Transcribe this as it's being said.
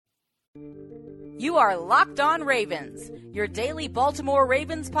You are Locked On Ravens, your daily Baltimore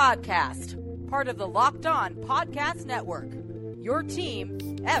Ravens podcast, part of the Locked On Podcast Network, your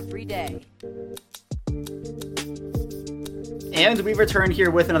team every day. And we return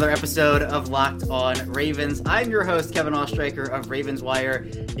here with another episode of Locked On Ravens. I'm your host, Kevin Oestreicher of Ravens Wire.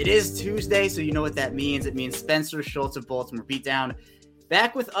 It is Tuesday, so you know what that means. It means Spencer Schultz of Baltimore Beatdown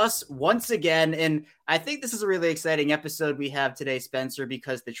back with us once again. And I think this is a really exciting episode we have today, Spencer,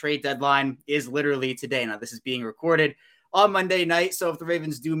 because the trade deadline is literally today. Now, this is being recorded on Monday night, so if the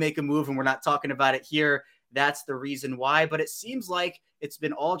Ravens do make a move and we're not talking about it here, that's the reason why. But it seems like it's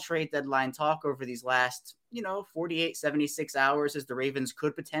been all trade deadline talk over these last, 48, 76 hours as the Ravens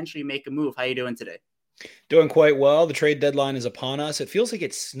could potentially make a move. How you doing today? Doing quite well. The trade deadline is upon us. It feels like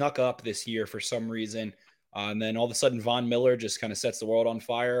it snuck up this year for some reason. And then all of a sudden, Von Miller just kind of sets the world on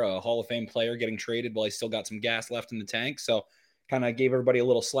fire. A Hall of Fame player getting traded while he's still got some gas left in the tank. So kind of gave everybody a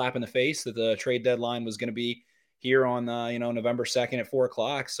little slap in the face that the trade deadline was going to be here on, November 2nd at 4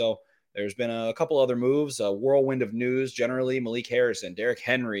 o'clock. So there's been a couple other moves, a whirlwind of news generally, Malik Harrison, Derrick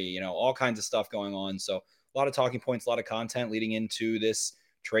Henry, all kinds of stuff going on. So a lot of talking points, a lot of content leading into this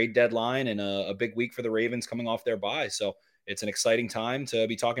trade deadline and a big week for the Ravens coming off their bye. So it's an exciting time to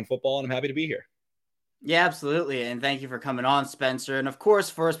be talking football, and I'm happy to be here. Yeah, absolutely. And thank you for coming on, Spencer. And of course,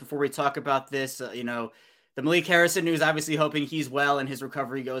 first, before we talk about this, the Malik Harrison news, obviously hoping he's well and his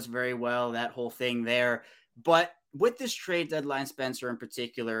recovery goes very well, that whole thing there. But with this trade deadline, Spencer, in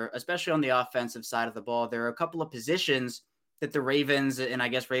particular, especially on the offensive side of the ball, there are a couple of positions that the Ravens and I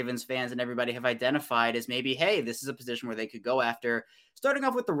guess Ravens fans and everybody have identified as maybe, hey, this is a position where they could go after. Starting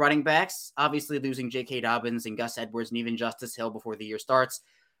off with the running backs, obviously losing J.K. Dobbins and Gus Edwards and even Justice Hill before the year starts.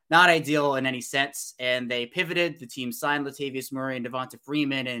 Not ideal in any sense, and they pivoted. The team signed Latavius Murray and Devonta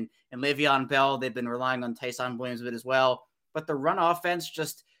Freeman and Le'Veon Bell. They've been relying on Tyson Williams a bit as well. But the run offense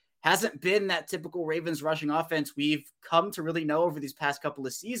just hasn't been that typical Ravens rushing offense we've come to really know over these past couple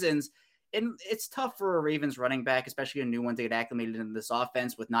of seasons. And it's tough for a Ravens running back, especially a new one, to get acclimated into this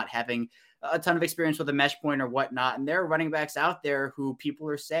offense with not having a ton of experience with a mesh point or whatnot. And there are running backs out there who people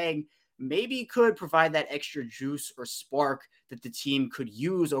are saying maybe could provide that extra juice or spark that the team could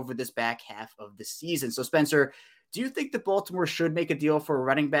use over this back half of the season. So, Spencer, do you think that Baltimore should make a deal for a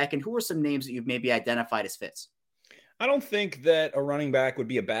running back? And who are some names that you've maybe identified as fits? I don't think that a running back would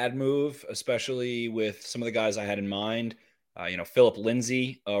be a bad move, especially with some of the guys I had in mind. Philip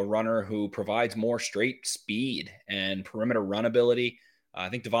Lindsay, a runner who provides more straight speed and perimeter run ability. I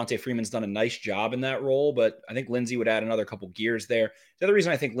think Devonta Freeman's done a nice job in that role, but I think Lindsay would add another couple gears there. The other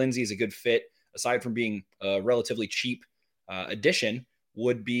reason I think Lindsay is a good fit, aside from being a relatively cheap addition,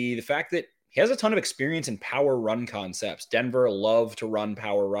 would be the fact that he has a ton of experience in power run concepts. Denver love to run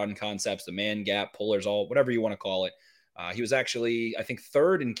power run concepts, the man gap, pullers, all whatever you want to call it. He was actually, I think,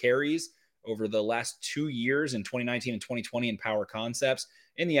 third in carries over the last 2 years in 2019 and 2020 in power concepts.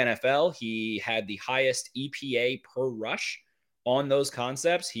 In the NFL, he had the highest EPA per rush on those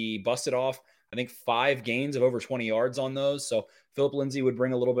concepts. He busted off, I think, 5 gains of over 20 yards on those. So Philip Lindsay would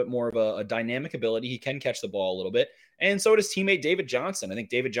bring a little bit more of a dynamic ability. He can catch the ball a little bit. And so does teammate David Johnson. I think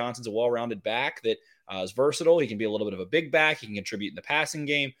David Johnson's a well-rounded back that is versatile. He can be a little bit of a big back. He can contribute in the passing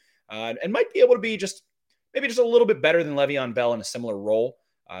game and might be able to be maybe just a little bit better than Le'Veon Bell in a similar role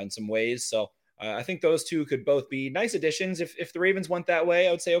in some ways. So I think those two could both be nice additions. If the Ravens went that way,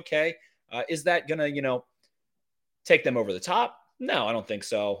 I would say, okay, is that going to, take them over the top? No, I don't think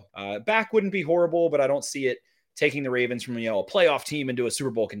so. Back wouldn't be horrible, but I don't see it taking the Ravens from, a playoff team into a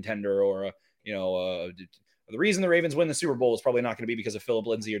Super Bowl contender or, the reason the Ravens win the Super Bowl is probably not going to be because of Philip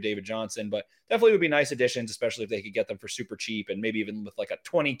Lindsay or David Johnson, but definitely would be nice additions, especially if they could get them for super cheap and maybe even with like a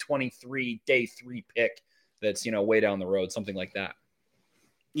 2023 day 3 pick that's, way down the road, something like that.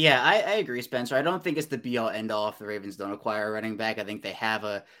 Yeah, I agree, Spencer. I don't think it's the be-all, end-all if the Ravens don't acquire a running back. I think they have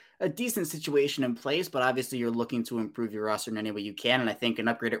a decent situation in place, but obviously you're looking to improve your roster in any way you can, and I think an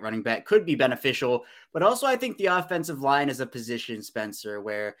upgrade at running back could be beneficial. But also I think the offensive line is a position, Spencer,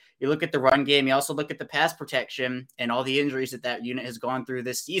 where you look at the run game, you also look at the pass protection and all the injuries that unit has gone through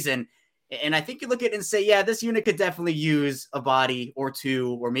this season. And I think you look at it and say, yeah, this unit could definitely use a body or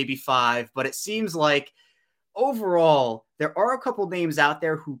 2 or maybe 5, but it seems like overall, there are a couple names out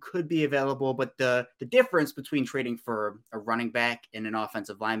there who could be available, but the difference between trading for a running back and an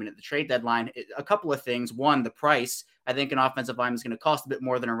offensive lineman at the trade deadline, a couple of things. One, the price. I think an offensive lineman is going to cost a bit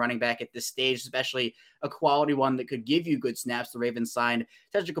more than a running back at this stage, especially a quality one that could give you good snaps. The Ravens signed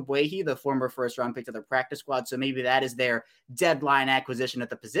Cedric Ogbuehi, the former first-round pick to their practice squad, so maybe that is their deadline acquisition at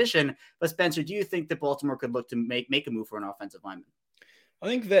the position. But Spencer, do you think that Baltimore could look to make a move for an offensive lineman? I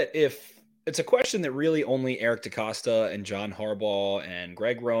think that if It's a question that really only Eric DeCosta and John Harbaugh and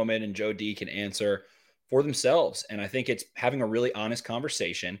Greg Roman and Joe D can answer for themselves. And I think it's having a really honest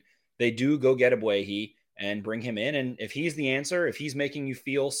conversation. They do go get Abuehi and bring him in. And if he's the answer, if he's making you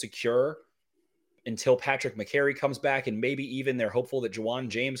feel secure until Patrick McCary comes back, and maybe even they're hopeful that Juwan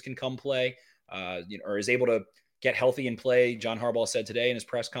James can come play, or is able to get healthy and play. John Harbaugh said today in his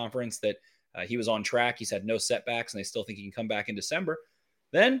press conference that he was on track. He's had no setbacks, and they still think he can come back in December.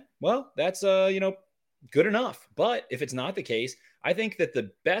 Then, well, that's, good enough. But if it's not the case, I think that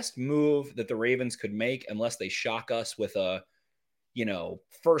the best move that the Ravens could make, unless they shock us with a,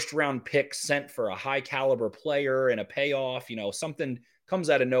 first round pick sent for a high caliber player and a payoff, something comes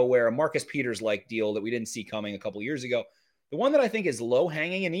out of nowhere, a Marcus Peters-like deal that we didn't see coming a couple years ago. The one that I think is low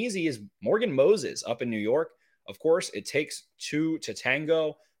hanging and easy is Morgan Moses up in New York. Of course, it takes two to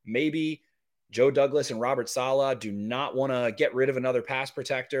tango. Maybe Joe Douglas and Robert Saleh do not want to get rid of another pass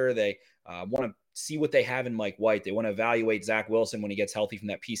protector. They want to see what they have in Mike White. They want to evaluate Zach Wilson when he gets healthy from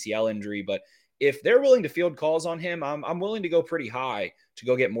that PCL injury. But if they're willing to field calls on him, I'm willing to go pretty high to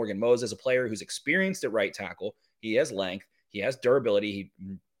go get Morgan Moses, a player who's experienced at right tackle. He has length. He has durability.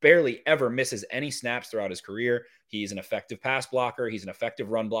 He barely ever misses any snaps throughout his career. He's an effective pass blocker. He's an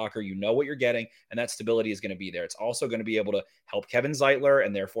effective run blocker. You know what you're getting, and that stability is going to be there. It's also going to be able to help Kevin Zeitler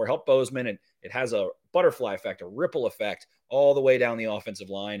and therefore help Bozeman, and it has a butterfly effect, a ripple effect all the way down the offensive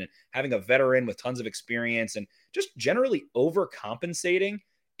line. And having a veteran with tons of experience and just generally overcompensating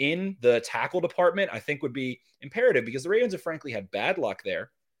in the tackle department, I think would be imperative, because the Ravens have frankly had bad luck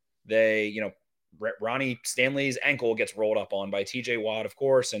there. They, Ronnie Stanley's ankle gets rolled up on by TJ Watt, of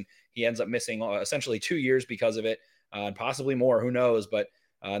course, and he ends up missing essentially 2 years because of it, and possibly more, who knows. But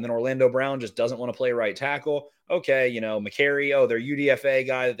and then Orlando Brown just doesn't want to play right tackle. Okay, McCary, their UDFA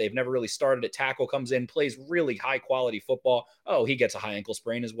guy that they've never really started at tackle comes in, plays really high quality football. Oh, he gets a high ankle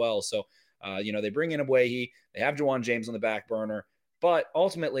sprain as well. So, they bring in Abuehi. They have Juwan James on the back burner, but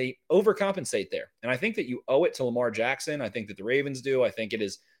ultimately overcompensate there. And I think that you owe it to Lamar Jackson. I think that the Ravens do. I think it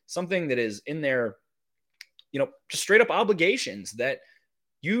is something that is in their, just straight up obligations, that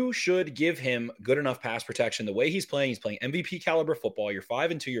you should give him good enough pass protection. The way he's playing MVP caliber football. You're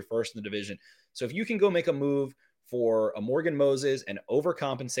 5-2, you're first in the division. So if you can go make a move for a Morgan Moses and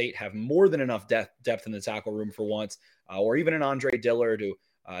overcompensate, have more than enough depth in the tackle room for once, or even an Andre Dillard who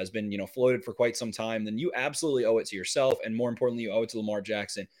has been, floated for quite some time, then you absolutely owe it to yourself. And more importantly, you owe it to Lamar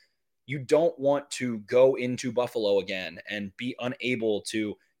Jackson. You don't want to go into Buffalo again and be unable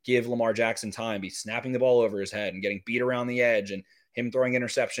to give Lamar Jackson time, be snapping the ball over his head and getting beat around the edge, and him throwing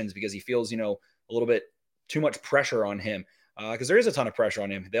interceptions because he feels, a little bit too much pressure on him. Because there is a ton of pressure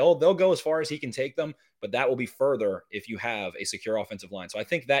on him. They'll go as far as he can take them, but that will be further if you have a secure offensive line. So I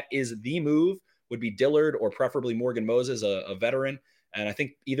think that is the move, would be Dillard or preferably Morgan Moses, a veteran. And I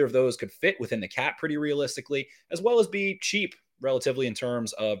think either of those could fit within the cap pretty realistically, as well as be cheap relatively in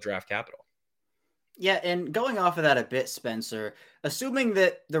terms of draft capital. Yeah, and going off of that a bit, Spencer, assuming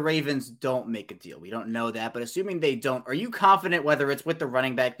that the Ravens don't make a deal, we don't know that, but assuming they don't, are you confident, whether it's with the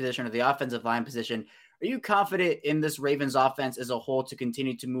running back position or the offensive line position, are you confident in this Ravens offense as a whole to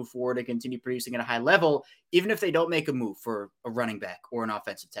continue to move forward and continue producing at a high level, even if they don't make a move for a running back or an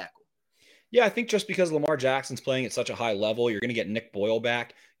offensive tackle? Yeah, I think just because Lamar Jackson's playing at such a high level, you're going to get Nick Boyle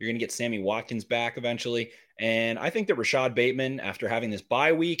back. You're going to get Sammy Watkins back eventually. And I think that Rashad Bateman, after having this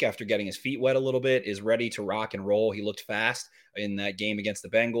bye week, after getting his feet wet a little bit, is ready to rock and roll. He looked fast in that game against the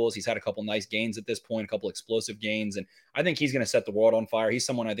Bengals. He's had a couple nice gains at this point, a couple explosive gains. And I think he's going to set the world on fire. He's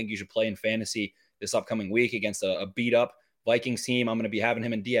someone I think you should play in fantasy this upcoming week against a beat-up Vikings team. I'm going to be having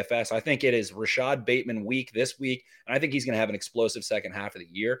him in DFS. I think it is Rashad Bateman week this week, and I think he's going to have an explosive second half of the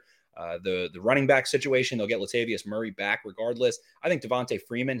year. The running back situation, they'll get Latavius Murray back regardless. I think Devontae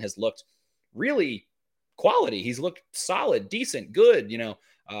Freeman has looked really quality. He's looked solid, decent, good,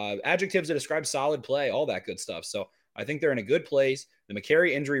 adjectives to describe solid play, all that good stuff. So I think they're in a good place. The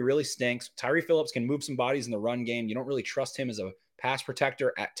McCary injury really stinks. Tyree Phillips can move some bodies in the run game. You don't really trust him as a pass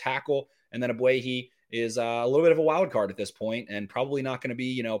protector at tackle. And then Abuehi is a little bit of a wild card at this point and probably not going to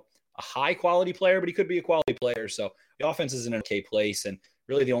be, a high quality player, but he could be a quality player. So the offense is in an okay place. And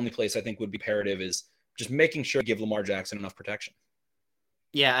really the only place I think would be imperative is just making sure to give Lamar Jackson enough protection.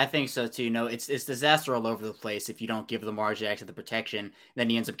 Yeah, I think so too. It's disaster all over the place if you don't give Lamar Jackson the protection. Then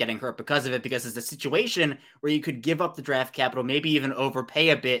he ends up getting hurt because of it, because it's a situation where you could give up the draft capital, maybe even overpay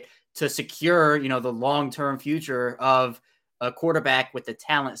a bit to secure, the long-term future of a quarterback with the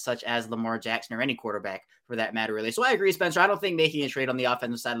talent such as Lamar Jackson, or any quarterback for that matter, really. So I agree, Spencer. I don't think making a trade on the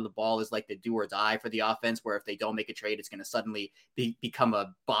offensive side of the ball is like the do or die for the offense, where if they don't make a trade, it's going to suddenly become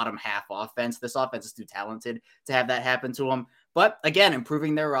a bottom half offense. This offense is too talented to have that happen to them. But again,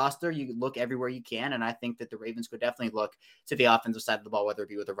 improving their roster, you look everywhere you can. And I think that the Ravens could definitely look to the offensive side of the ball, whether it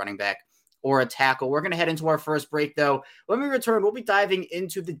be with a running back or a tackle. We're going to head into our first break, though. When we return, we'll be diving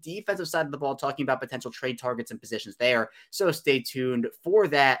into the defensive side of the ball, talking about potential trade targets and positions there. So stay tuned for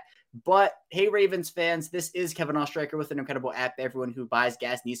that. But hey, Ravens fans, this is Kevin Oestreicher with an incredible app everyone who buys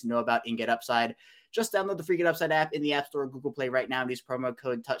gas needs to know about in Get Upside. Just download the free Get Upside app in the App Store or Google Play right now and use promo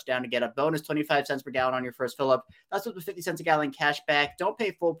code touchdown to get a bonus 25 cents per gallon on your first fill up. That's up to 50 cents a gallon cash back. Don't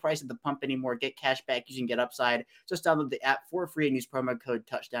pay full price at the pump anymore. Get cash back using Get Upside. Just download the app for free and use promo code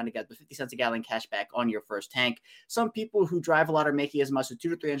touchdown to get the 50 cents a gallon cash back on your first tank. Some people who drive a lot are making as much as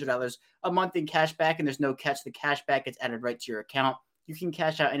 $200 to $300 a month in cash back, and there's no catch. The cash back gets added right to your account. You can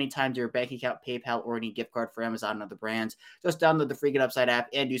cash out anytime to your bank account, PayPal, or any gift card for Amazon and other brands. Just download the free Get Upside app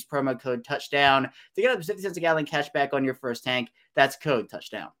and use promo code touchdown to get up to 50 cents a gallon cash back on your first tank. That's code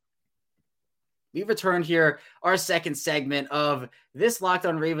touchdown. We've returned here, our second segment of this Locked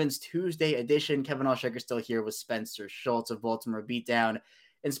On Ravens Tuesday edition. Kevin Oestreicher still here with Spencer Schultz of Baltimore Beatdown.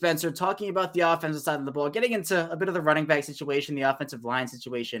 And Spencer, talking about the offensive side of the ball, getting into a bit of the running back situation, the offensive line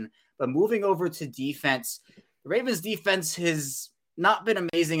situation, but moving over to defense. The Ravens defense has not been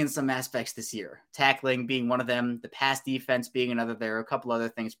amazing in some aspects this year. Tackling being one of them, the pass defense being another. There are a couple other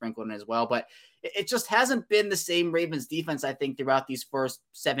things sprinkled in as well, but it just hasn't been the same Ravens defense, I think, throughout these first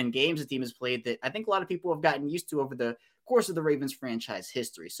 7 games the team has played that I think a lot of people have gotten used to over the course of the Ravens franchise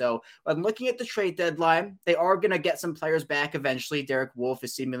history. So when looking at the trade deadline, they are going to get some players back eventually. Derek Wolfe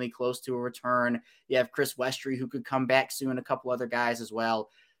is seemingly close to a return. You have Chris Westry, who could come back soon, a couple other guys as well.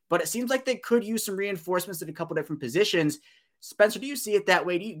 But it seems like they could use some reinforcements at a couple different positions. Spencer, do you see it that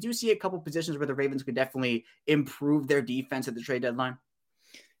way? Do you see a couple positions where the Ravens could definitely improve their defense at the trade deadline?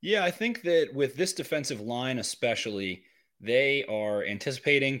 Yeah, I think that with this defensive line especially, they are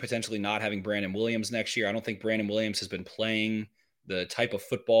anticipating potentially not having Brandon Williams next year. I don't think Brandon Williams has been playing the type of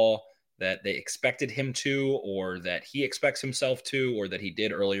football that they expected him to, or that he expects himself to, or that he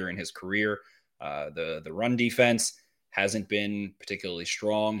did earlier in his career. The run defense hasn't been particularly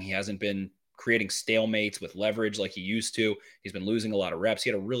strong. He hasn't been creating stalemates with leverage like he used to. He's been losing a lot of reps. He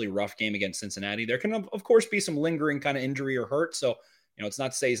had a really rough game against Cincinnati. There can, of course, be some lingering kind of injury or hurt. So, it's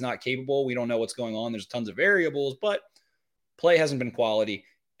not to say he's not capable. We don't know what's going on. There's tons of variables, but play hasn't been quality.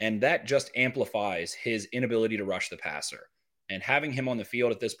 And that just amplifies his inability to rush the passer. And having him on the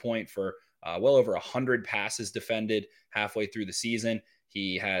field at this point for well over 100 passes defended halfway through the season.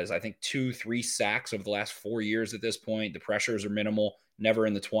 He has, I think, 2-3 sacks over the last 4 years at this point. The pressures are minimal, never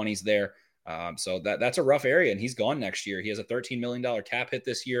in the 20s there. So that's a rough area, and he's gone next year. He has a $13 million cap hit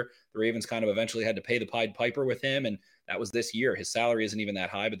this year. The Ravens kind of eventually had to pay the Pied Piper with him, and that was this year. His salary isn't even that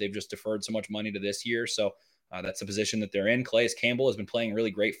high, but they've just deferred so much money to this year. So that's the position that they're in. Calais Campbell has been playing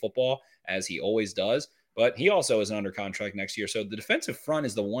really great football, as he always does, but he also isn't under contract next year. So the defensive front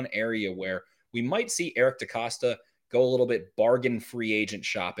is the one area where we might see Eric DeCosta go a little bit bargain free agent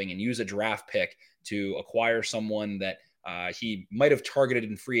shopping and use a draft pick to acquire someone that he might have targeted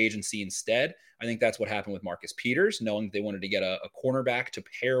in free agency instead. I think that's what happened with Marcus Peters, knowing they wanted to get a cornerback to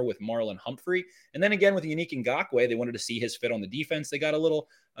pair with Marlon Humphrey. And then again, with Yannick Ngakoue, they wanted to see his fit on the defense. They got a little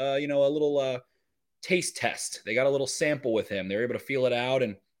taste test. They got a little sample with him. They were able to feel it out,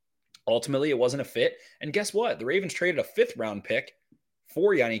 and ultimately it wasn't a fit. And guess what? The Ravens traded a 5th round pick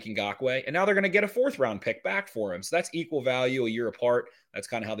for Yannick Ngakoue, and now they're going to get a 4th round pick back for him. So that's equal value a year apart. That's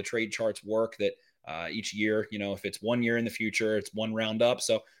kind of how the trade charts work, that each year, if it's 1 year in the future, it's 1 round up.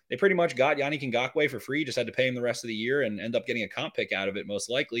 So they pretty much got Yannick Ngakoue for free, just had to pay him the rest of the year and end up getting a comp pick out of it most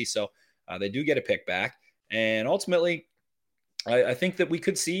likely. So they do get a pick back. And ultimately, I think that we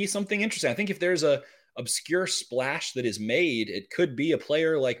could see something interesting. I think if there's a obscure splash that is made, it could be a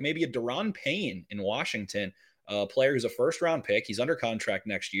player like maybe a Daron Payne in Washington, a player who's a 1st round pick. He's under contract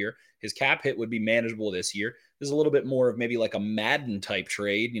next year. His cap hit would be manageable this year. This is a little bit more of maybe like a Madden type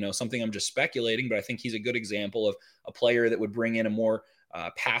trade, something I'm just speculating, but I think he's a good example of a player that would bring in a more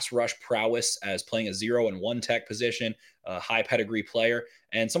pass rush prowess as playing a 0 and 1 tech position, a high pedigree player,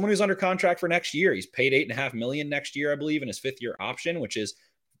 and someone who's under contract for next year. He's paid $8.5 million next year, I believe, in his 5th year option, which is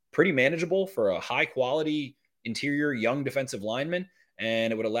pretty manageable for a high quality interior young defensive lineman.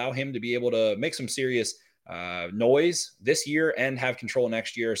 And it would allow him to be able to make some serious noise this year and have control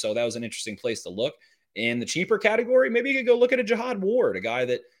next year. So that was an interesting place to look. In the cheaper category, maybe you could go look at a Jihad Ward, a guy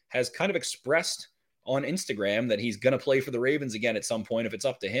that has kind of expressed on Instagram that he's going to play for the Ravens again at some point if it's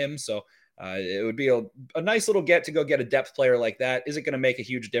up to him. So it would be a nice little get to go get a depth player like that. Is it going to make a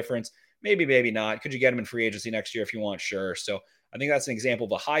huge difference? Maybe, maybe not. Could you get him in free agency next year if you want? Sure. So I think that's an example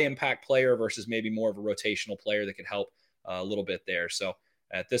of a high impact player versus maybe more of a rotational player that could help a little bit there. So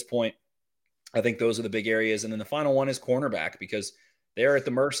at this point, I think those are the big areas. And then the final one is cornerback, because they're at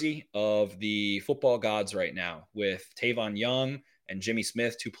the mercy of the football gods right now with Tavon Young and Jimmy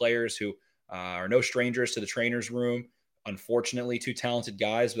Smith, two players who are no strangers to the trainer's room. Unfortunately, two talented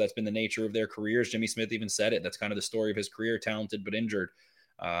guys, but that's been the nature of their careers. Jimmy Smith even said it. That's kind of the story of his career, talented but injured,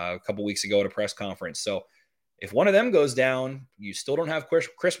 a couple weeks ago at a press conference. So if one of them goes down, you still don't have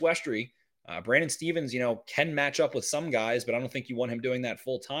Chris Westry. Brandon Stevens, can match up with some guys, but I don't think you want him doing that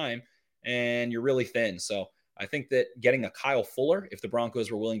full time, and you're really thin. So I think that getting a Kyle Fuller, if the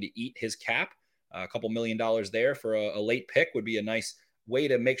Broncos were willing to eat his cap, a couple $1 million there for a late pick would be a nice way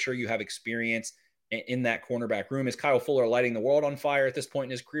to make sure you have experience in that cornerback room. Is Kyle Fuller lighting the world on fire at this point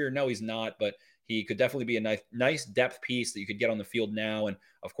in his career? No, he's not, but he could definitely be a nice depth piece that you could get on the field now, and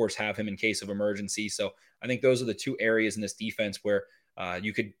of course have him in case of emergency. So I think those are the two areas in this defense where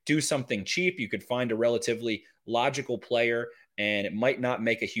you could do something cheap. You could find a relatively logical player, and it might not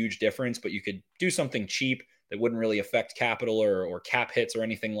make a huge difference, but you could do something cheap that wouldn't really affect capital or cap hits or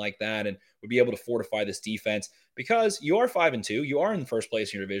anything like that, and would be able to fortify this defense, because you are 5-2. You are in first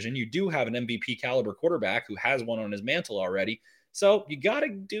place in your division. You do have an MVP caliber quarterback who has one on his mantle already. So you got to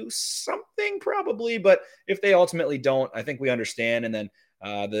do something probably, but if they ultimately don't, I think we understand. And then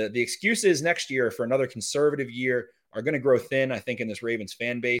the excuses next year for another conservative year are going to grow thin, I think, in this Ravens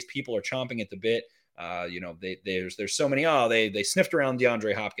fan base. People are chomping at the bit. There's so many, they sniffed around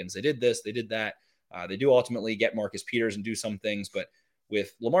DeAndre Hopkins. They did this, they did that. They do ultimately get Marcus Peters and do some things, but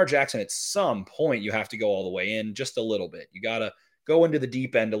with Lamar Jackson, at some point, you have to go all the way in just a little bit. You got to go into the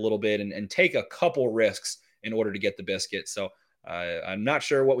deep end a little bit and take a couple risks in order to get the biscuit. So I'm not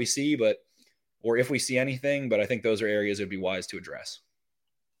sure what we see, or if we see anything, but I think those are areas it would be wise to address.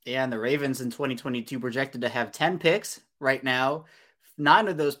 Yeah, and the Ravens in 2022 projected to have 10 picks right now. 9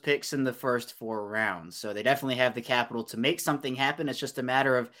 of those picks in the first 4 rounds. So they definitely have the capital to make something happen. It's just a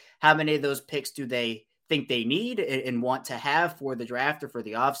matter of how many of those picks do they think they need and want to have for the draft or for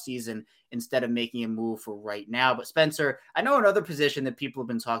the offseason instead of making a move for right now. But Spencer, I know another position that people have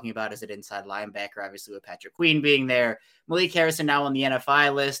been talking about is at inside linebacker, obviously with Patrick Queen being there. Malik Harrison now on the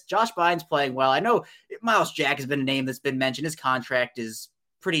NFI list. Josh Bynes playing well. I know Myles Jack has been a name that's been mentioned. His contract is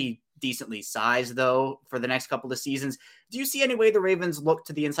pretty decently sized, though, for the next couple of seasons. Do you see any way the Ravens look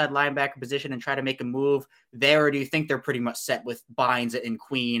to the inside linebacker position and try to make a move there, or do you think they're pretty much set with Bynes and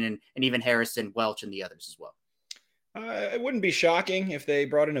Queen and even Harrison, Welch, and the others as well? It wouldn't be shocking if they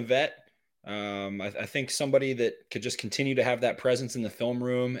brought in a vet. I think somebody that could just continue to have that presence in the film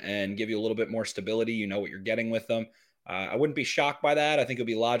room and give you a little bit more stability. You know what you're getting with them. I wouldn't be shocked by that. I think it would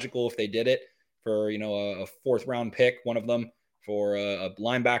be logical if they did it for, a 4th round pick, one of them, for a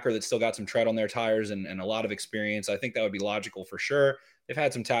linebacker that's still got some tread on their tires and a lot of experience. I think that would be logical for sure. They've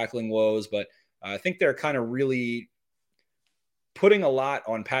had some tackling woes, but I think they're kind of really putting a lot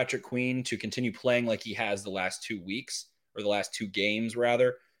on Patrick Queen to continue playing like he has the last 2 weeks, or the last 2 games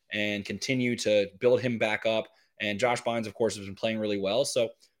rather, and continue to build him back up. And Josh Bynes, of course, has been playing really well. So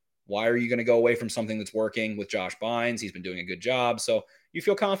why are you going to go away from something that's working with Josh Bynes? He's been doing a good job. So you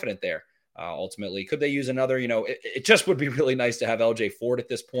feel confident there. Ultimately, could they use another? It just would be really nice to have LJ Fort at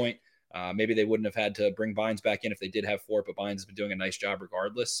this point. Maybe they wouldn't have had to bring Bynes back in if they did have Fort, but Bynes has been doing a nice job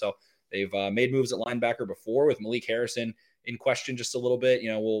regardless. So they've made moves at linebacker before with Malik Harrison in question just a little bit.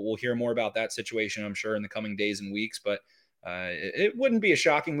 We'll hear more about that situation, I'm sure, in the coming days and weeks, but it wouldn't be a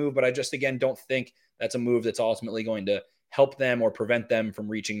shocking move, but I just, again, don't think that's a move that's ultimately going to help them or prevent them from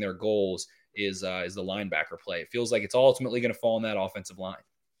reaching their goals is the linebacker play. It feels like it's ultimately going to fall on that offensive line.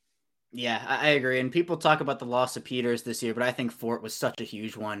 Yeah, I agree. And people talk about the loss of Peters this year, but I think Fort was such a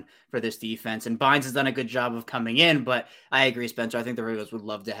huge one for this defense. And Bynes has done a good job of coming in, but I agree, Spencer. I think the Ravens would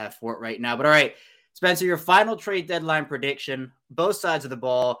love to have Fort right now. But all right, Spencer, your final trade deadline prediction, both sides of the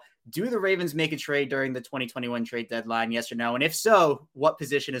ball. Do the Ravens make a trade during the 2021 trade deadline, yes or no? And if so, what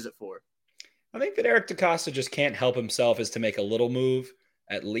position is it for? I think that Eric DeCosta just can't help himself as to make a little move,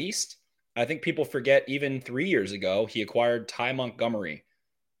 at least. I think people forget even 3 years ago, he acquired Ty Montgomery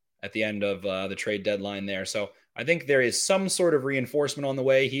at the end of the trade deadline there. So I think there is some sort of reinforcement on the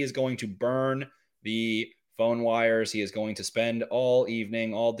way. He is going to burn the phone wires. He is going to spend all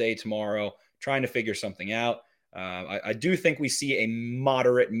evening, all day tomorrow trying to figure something out. I do think we see a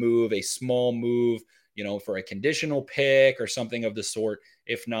moderate move, a small move, for a conditional pick or something of the sort.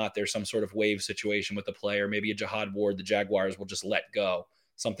 If not, there's some sort of wave situation with the player, maybe a Jihad Ward the Jaguars will just let go,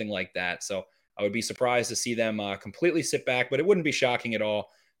 something like that. So I would be surprised to see them completely sit back, but it wouldn't be shocking at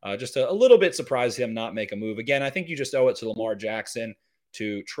all. Just a little bit surprised to him not make a move. Again, I think you just owe it to Lamar Jackson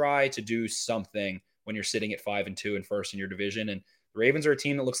to try to do something when you're sitting at 5-2 and first in your division. And the Ravens are a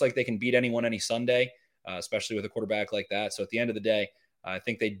team that looks like they can beat anyone any Sunday, especially with a quarterback like that. So at the end of the day, I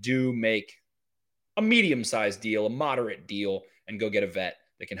think they do make a medium-sized deal, a moderate deal, and go get a vet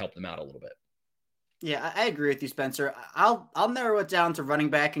that can help them out a little bit. Yeah, I agree with you, Spencer. I'll narrow it down to running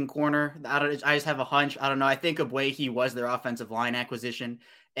back and corner. I just have a hunch. I don't know. I think Ogbuehi was their offensive line acquisition.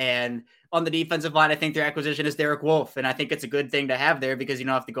 And on the defensive line, I think their acquisition is Derek Wolfe. And I think it's a good thing to have there because you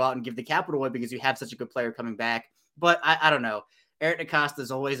don't have to go out and give the capital away because you have such a good player coming back. But I don't know. Eric DeCosta is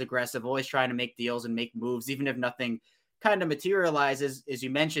always aggressive, always trying to make deals and make moves, even if nothing kind of materializes, as you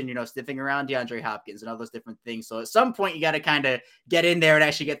mentioned, sniffing around DeAndre Hopkins and all those different things. So at some point you got to kind of get in there and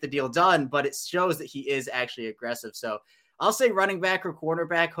actually get the deal done, but it shows that he is actually aggressive. So I'll say running back or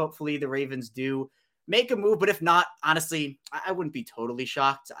cornerback. Hopefully the Ravens do make a move, but if not, honestly, I wouldn't be totally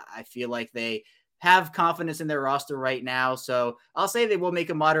shocked. I feel like they have confidence in their roster right now. So I'll say they will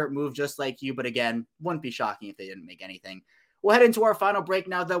make a moderate move just like you, but again, wouldn't be shocking if they didn't make anything. We'll head into our final break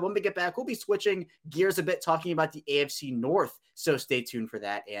now, though. When we get back, we'll be switching gears a bit, talking about the AFC North. So stay tuned for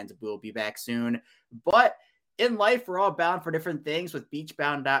that, and we'll be back soon. But in life, we're all bound for different things. With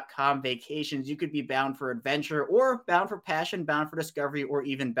beachbound.com vacations, you could be bound for adventure or bound for passion, bound for discovery, or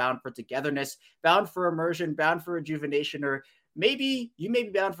even bound for togetherness, bound for immersion, bound for rejuvenation, or maybe you may be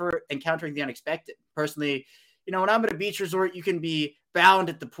bound for encountering the unexpected. Personally, when I'm at a beach resort, you can be bound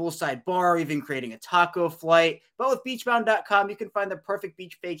at the poolside bar, even creating a taco flight. But with beachbound.com, you can find the perfect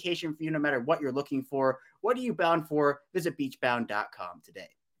beach vacation for you no matter what you're looking for. What are you bound for? Visit beachbound.com today.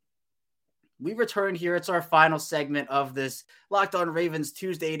 We returned here. It's our final segment of this Locked On Ravens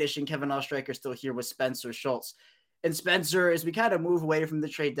Tuesday edition. Kevin Oestreicher still here with Spencer Schultz. And Spencer, as we kind of move away from the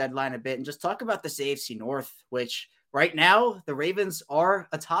trade deadline a bit and just talk about this AFC North, which right now the Ravens are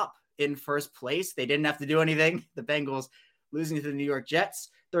atop in first place. They didn't have to do anything. The Bengals losing to the New York Jets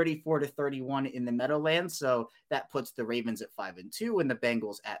 34-31 in the Meadowlands. So that puts the Ravens at 5-2 and the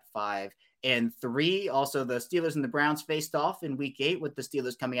Bengals at 5-3. Also, the Steelers and the Browns faced off in week 8 with the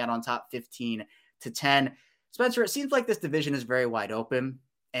Steelers coming out on top 15-10. Spencer, it seems like this division is very wide open.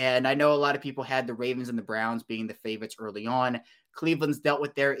 And I know a lot of people had the Ravens and the Browns being the favorites early on. Cleveland's dealt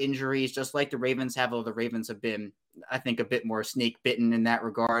with their injuries just like the Ravens have, although the Ravens have been, I think, a bit more snake bitten in that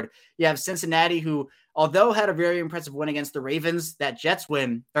regard. You have Cincinnati, who, although had a very impressive win against the Ravens, that Jets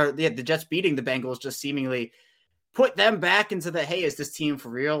win, or the Jets beating the Bengals just seemingly put them back into the, hey, is this team for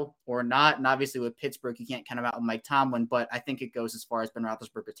real or not? And obviously with Pittsburgh, you can't count them out with Mike Tomlin, but I think it goes as far as Ben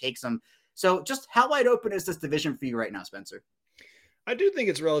Roethlisberger takes them. So just how wide open is this division for you right now, Spencer? I do think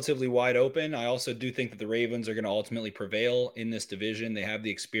it's relatively wide open. I also do think that the Ravens are going to ultimately prevail in this division. They have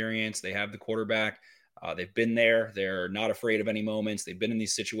the experience. They have the quarterback. They've been there. They're not afraid of any moments. They've been in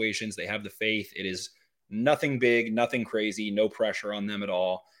these situations. They have the faith. It is nothing big, nothing crazy, no pressure on them at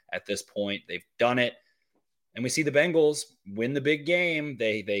all at this point. They've done it. And we see the Bengals win the big game.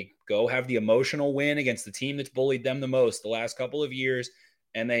 They go have the emotional win against the team that's bullied them the most the last couple of years.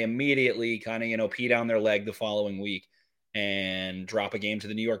 And they immediately kind of, pee down their leg the following week and drop a game to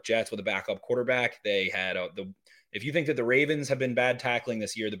the New York Jets with a backup quarterback. They had if you think that the Ravens have been bad tackling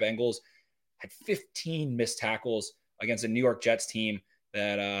this year, the Bengals had 15 missed tackles against a New York Jets team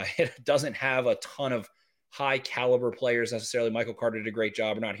that it doesn't have a ton of high caliber players necessarily. Michael Carter did a great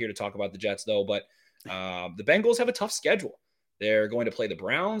job. We're not here to talk about the Jets though, but the Bengals have a tough schedule. They're going to play the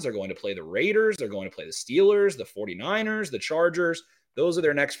Browns. They're going to play the Raiders. They're going to play the Steelers, the 49ers, the Chargers. Those are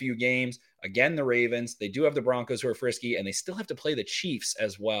their next few games. Again, the Ravens. They do have the Broncos who are frisky, and they still have to play the Chiefs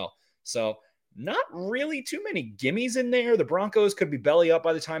as well. So not really too many gimmies in there. The Broncos could be belly up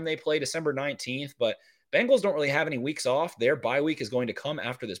by the time they play December 19th, but Bengals don't really have any weeks off. Their bye week is going to come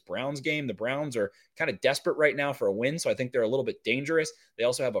after this Browns game. The Browns are kind of desperate right now for a win, so I think they're a little bit dangerous. They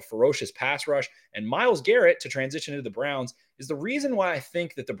also have a ferocious pass rush. And Myles Garrett, to transition into the Browns, is the reason why I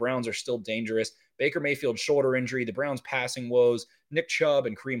think that the Browns are still dangerous. Baker Mayfield's shoulder injury, the Browns' passing woes, Nick Chubb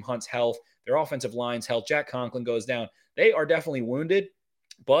and Kareem Hunt's health, their offensive line's health, Jack Conklin goes down. They are definitely wounded.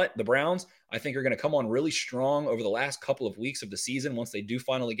 But the Browns, I think, are going to come on really strong over the last couple of weeks of the season. Once they do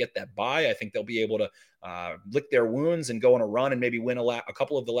finally get that bye, I think they'll be able to lick their wounds and go on a run and maybe win a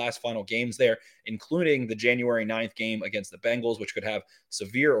couple of the last final games there, including the January 9th game against the Bengals, which could have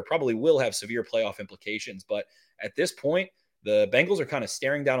severe or probably will have severe playoff implications. But at this point, the Bengals are kind of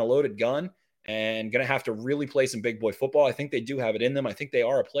staring down a loaded gun and going to have to really play some big boy football. I think they do have it in them. I think they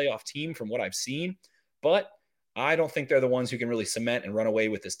are a playoff team from what I've seen. But I don't think they're the ones who can really cement and run away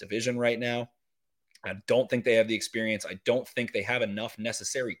with this division right now. I don't think they have the experience. I don't think they have enough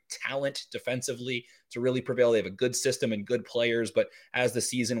necessary talent defensively to really prevail. They have a good system and good players, but as the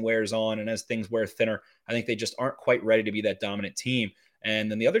season wears on and as things wear thinner, I think they just aren't quite ready to be that dominant team.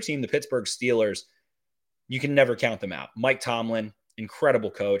 And then the other team, the Pittsburgh Steelers, you can never count them out. Mike Tomlin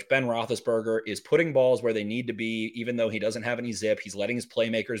incredible coach. Ben Roethlisberger is putting balls where they need to be, even though he doesn't have any zip. He's letting his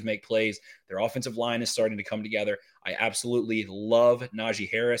playmakers make plays. Their offensive line is starting to come together. I absolutely love Najee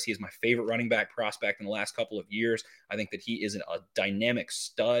Harris. He is my favorite running back prospect in the last couple of years. I think that he is a dynamic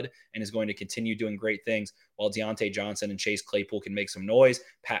stud and is going to continue doing great things, while Deontay Johnson and Chase Claypool can make some noise.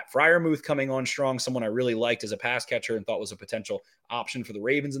 Pat Freiermuth coming on strong, someone I really liked as a pass catcher and thought was a potential option for the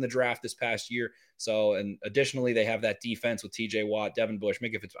Ravens in the draft this past year. So, and additionally, they have that defense with TJ Watt, Devin Bush,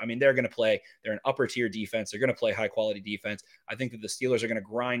 Minkah Fitzpatrick. I mean, they're going to play. They're an upper tier defense. They're going to play high quality defense. I think that the Steelers are going to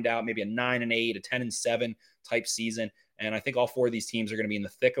grind out maybe a 9-8, a 10-7 type season. And I think all four of these teams are going to be in the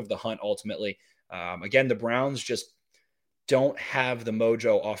thick of the hunt ultimately. Again, the Browns just don't have the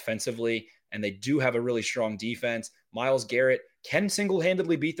mojo offensively, and they do have a really strong defense. Myles Garrett can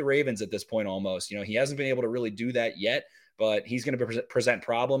single-handedly beat the Ravens at this point almost. He hasn't been able to really do that yet, but he's going to present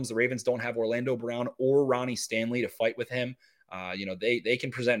problems. The Ravens don't have Orlando Brown or Ronnie Stanley to fight with him. They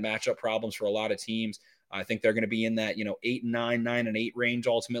can present matchup problems for a lot of teams. I think th're going to be in that 8-9, 9-8 range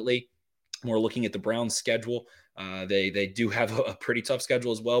ultimately. We're looking at the Browns' schedule. They do have a pretty tough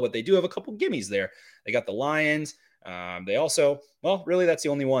schedule as well, but they do have a couple gimmies there. They got the Lions. They also, really that's the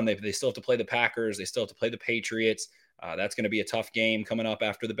only one. They still have to play the Packers. They still have to play the Patriots. That's going to be a tough game coming up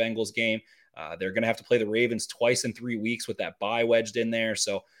after the Bengals game. They're going to have to play the Ravens twice in 3 weeks with that bye wedged in there.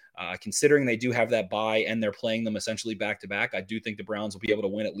 So considering they do have that bye and they're playing them essentially back to back, I do think the Browns will be able to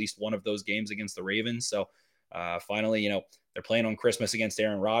win at least one of those games against the Ravens. So finally, they're playing on Christmas against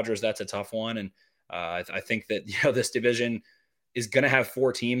Aaron Rodgers. That's a tough one. And I think that, this division is going to have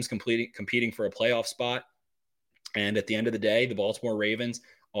four teams competing for a playoff spot. And at the end of the day, the Baltimore Ravens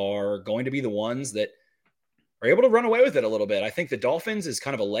are going to be the ones that are able to run away with it a little bit. I think the Dolphins is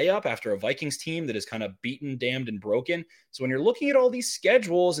kind of a layup after a Vikings team that is kind of beaten, damned, and broken. So when you're looking at all these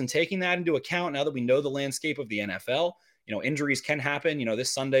schedules and taking that into account, now that we know the landscape of the NFL, injuries can happen.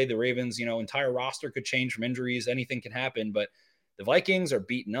 This Sunday, the Ravens, entire roster could change from injuries. Anything can happen, but the Vikings are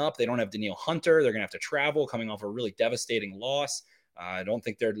beaten up. They don't have Danielle Hunter. They're going to have to travel coming off a really devastating loss. I don't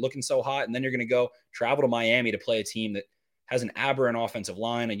think they're looking so hot. And then you're going to go travel to Miami to play a team that has an aberrant offensive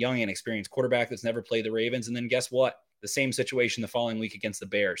line, a young and experienced quarterback that's never played the Ravens. And then guess what? The same situation the following week against the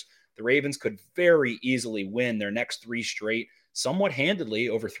Bears. The Ravens could very easily win their next three straight, somewhat handedly,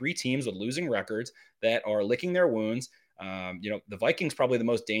 over three teams with losing records that are licking their wounds. The Vikings probably the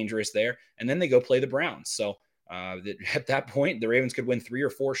most dangerous there. And then they go play the Browns. So at that point, the Ravens could win 3 or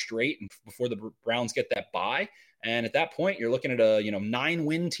 4 straight before the Browns get that bye. And at that point, you're looking at a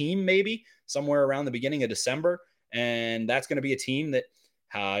 9-win team, maybe somewhere around the beginning of December. And that's going to be a team that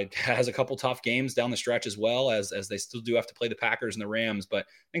has a couple tough games down the stretch as well, as they still do have to play the Packers and the Rams. But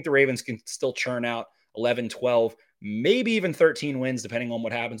I think the Ravens can still churn out 11, 12, maybe even 13 wins, depending on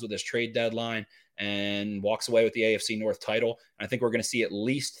what happens with this trade deadline, and walks away with the AFC North title. And I think we're going to see at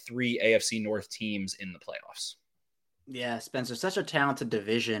least 3 AFC North teams in the playoffs. Yeah, Spencer, such a talented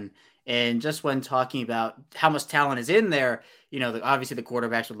division. And just when talking about how much talent is in there, obviously the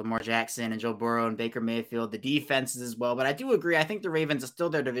quarterbacks with Lamar Jackson and Joe Burrow and Baker Mayfield, the defenses as well. But I do agree. I think the Ravens are still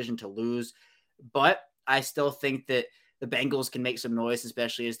their division to lose. But I still think that the Bengals can make some noise,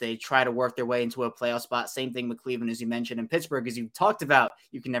 especially as they try to work their way into a playoff spot. Same thing with Cleveland, as you mentioned, and Pittsburgh, as you talked about.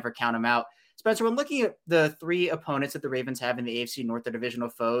 You can never count them out. Spencer, when looking at the 3 opponents that the Ravens have in the AFC North, their divisional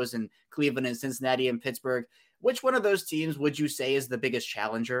foes, and Cleveland and Cincinnati and Pittsburgh, which one of those teams would you say is the biggest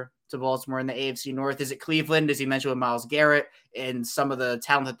challenger to Baltimore in the AFC North? Is it Cleveland, as you mentioned, with Myles Garrett and some of the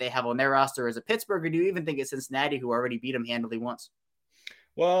talent that they have on their roster? Is it Pittsburgh, or do you even think it's Cincinnati, who already beat them handily once?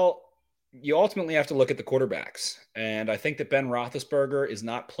 Well, you ultimately have to look at the quarterbacks. And I think that Ben Roethlisberger is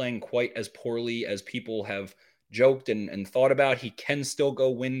not playing quite as poorly as people have joked and thought about. He can still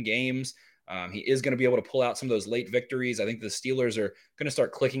go win games. He is going to be able to pull out some of those late victories. I think the Steelers are going to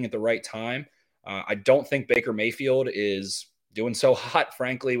start clicking at the right time. I don't think Baker Mayfield is doing so hot,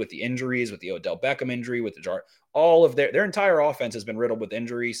 frankly, with the injuries, with the Odell Beckham injury, with the all of their entire offense has been riddled with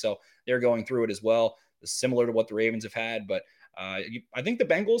injury. So they're going through it as well, similar to what the Ravens have had. But I think the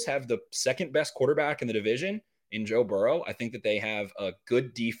Bengals have the second best quarterback in the division in Joe Burrow. I think that they have a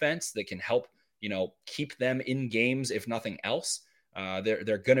good defense that can help, keep them in games, if nothing else.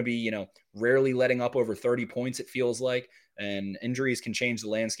 They're going to be, rarely letting up over 30 points, it feels like, and injuries can change the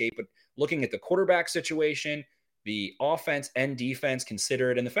landscape. But looking at the quarterback situation, the offense and defense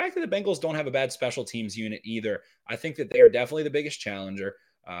considered, and the fact that the Bengals don't have a bad special teams unit either, I think that they are definitely the biggest challenger.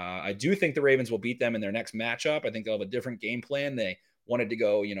 I do think the Ravens will beat them in their next matchup. I think they'll have a different game plan. They wanted to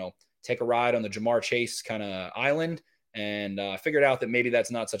go, take a ride on the Jamar Chase kind of island, and figured out that maybe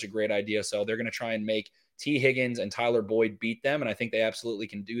that's not such a great idea. So they're going to try and make T. Higgins and Tyler Boyd beat them, and I think they absolutely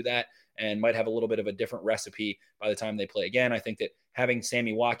can do that. and might have a little bit of a different recipe by the time they play again. I think that having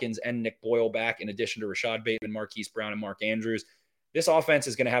Sammy Watkins and Nick Boyle back, in addition to Rashad Bateman, Marquise Brown, and Mark Andrews, this offense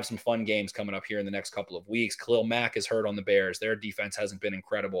is going to have some fun games coming up here in the next couple of weeks. Khalil Mack is hurt on the Bears. Their defense hasn't been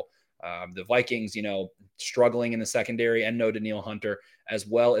incredible. The Vikings, struggling in the secondary, and no Danielle Hunter, as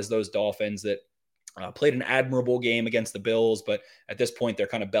well as those Dolphins that played an admirable game against the Bills, but at this point they're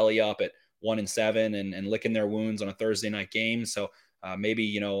kind of belly up at 1-7 and licking their wounds on a Thursday night game. So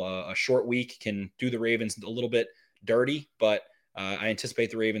maybe a short week can do the Ravens a little bit dirty, but I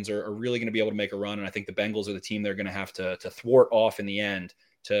anticipate the Ravens are really going to be able to make a run, and I think the Bengals are the team they're going to have to thwart off in the end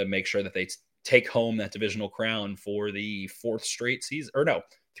to make sure that they take home that divisional crown for the fourth straight season, or no,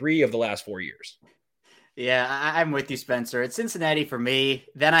 3 of the last 4 years. Yeah, I'm with you, Spencer. It's Cincinnati for me.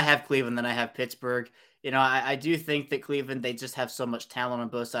 Then I have Cleveland. Then I have Pittsburgh. I do think that Cleveland, they just have so much talent on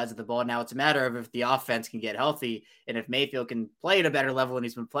both sides of the ball. Now it's a matter of if the offense can get healthy and if Mayfield can play at a better level than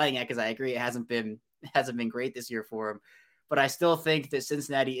he's been playing at, because I agree it hasn't been great this year for him. But I still think that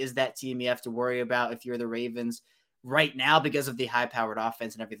Cincinnati is that team you have to worry about if you're the Ravens right now because of the high-powered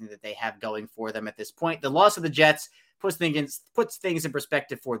offense and everything that they have going for them at this point. The loss of the Jets puts things in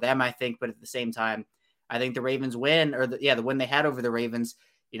perspective for them, I think, but at the same time, I think the Ravens win, or the win they had over the Ravens,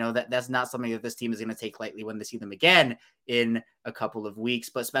 that's not something that this team is going to take lightly when they see them again in a couple of weeks.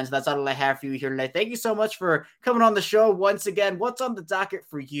 But Spencer, that's all I have for you here tonight. Thank you so much for coming on the show once again. What's on the docket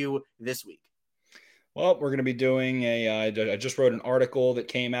for you this week? Well, we're going to be doing I just wrote an article that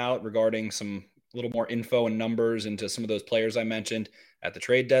came out regarding some little more info and numbers into some of those players I mentioned at the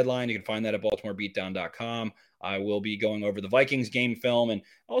trade deadline. You can find that at BaltimoreBeatdown.com. I will be going over the Vikings game film, and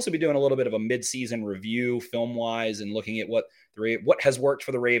I'll also be doing a little bit of a mid-season review film-wise and looking at what has worked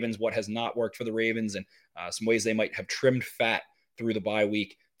for the Ravens, what has not worked for the Ravens, and some ways they might have trimmed fat through the bye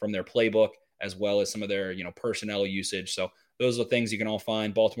week from their playbook, as well as some of their personnel usage. So those are the things you can all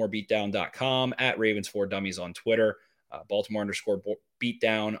find. BaltimoreBeatdown.com, at Ravens4Dummies on Twitter,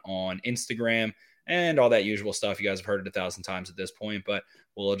 Baltimore_Beatdown on Instagram, and all that usual stuff. You guys have heard it 1,000 times at this point, but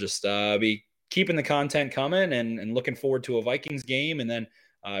we'll just be keeping the content coming and looking forward to a Vikings game. And then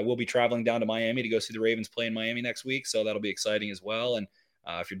I will be traveling down to Miami to go see the Ravens play in Miami next week. So that'll be exciting as well. And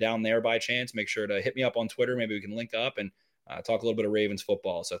if you're down there by chance, make sure to hit me up on Twitter. Maybe we can link up and talk a little bit of Ravens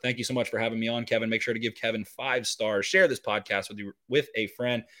football. So thank you so much for having me on, Kevin. Make sure to give Kevin 5 stars. Share this podcast with a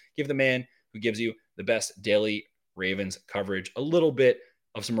friend. Give the man who gives you the best daily Ravens coverage a little bit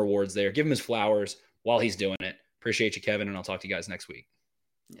of some rewards there. Give him his flowers while he's doing it. Appreciate you, Kevin, and I'll talk to you guys next week.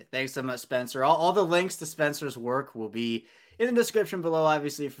 Yeah, thanks so much, Spencer. All the links to Spencer's work will be in the description below,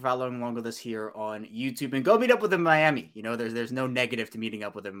 obviously, if you're following along with us here on YouTube. And go meet up with him in Miami. There's no negative to meeting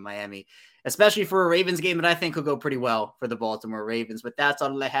up with him in Miami, especially for a Ravens game that I think will go pretty well for the Baltimore Ravens. But that's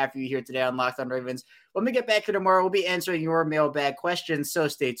all I have for you here today on Locked on Ravens. When we get back here tomorrow, we'll be answering your mailbag questions, so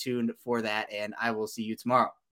stay tuned for that, and I will see you tomorrow.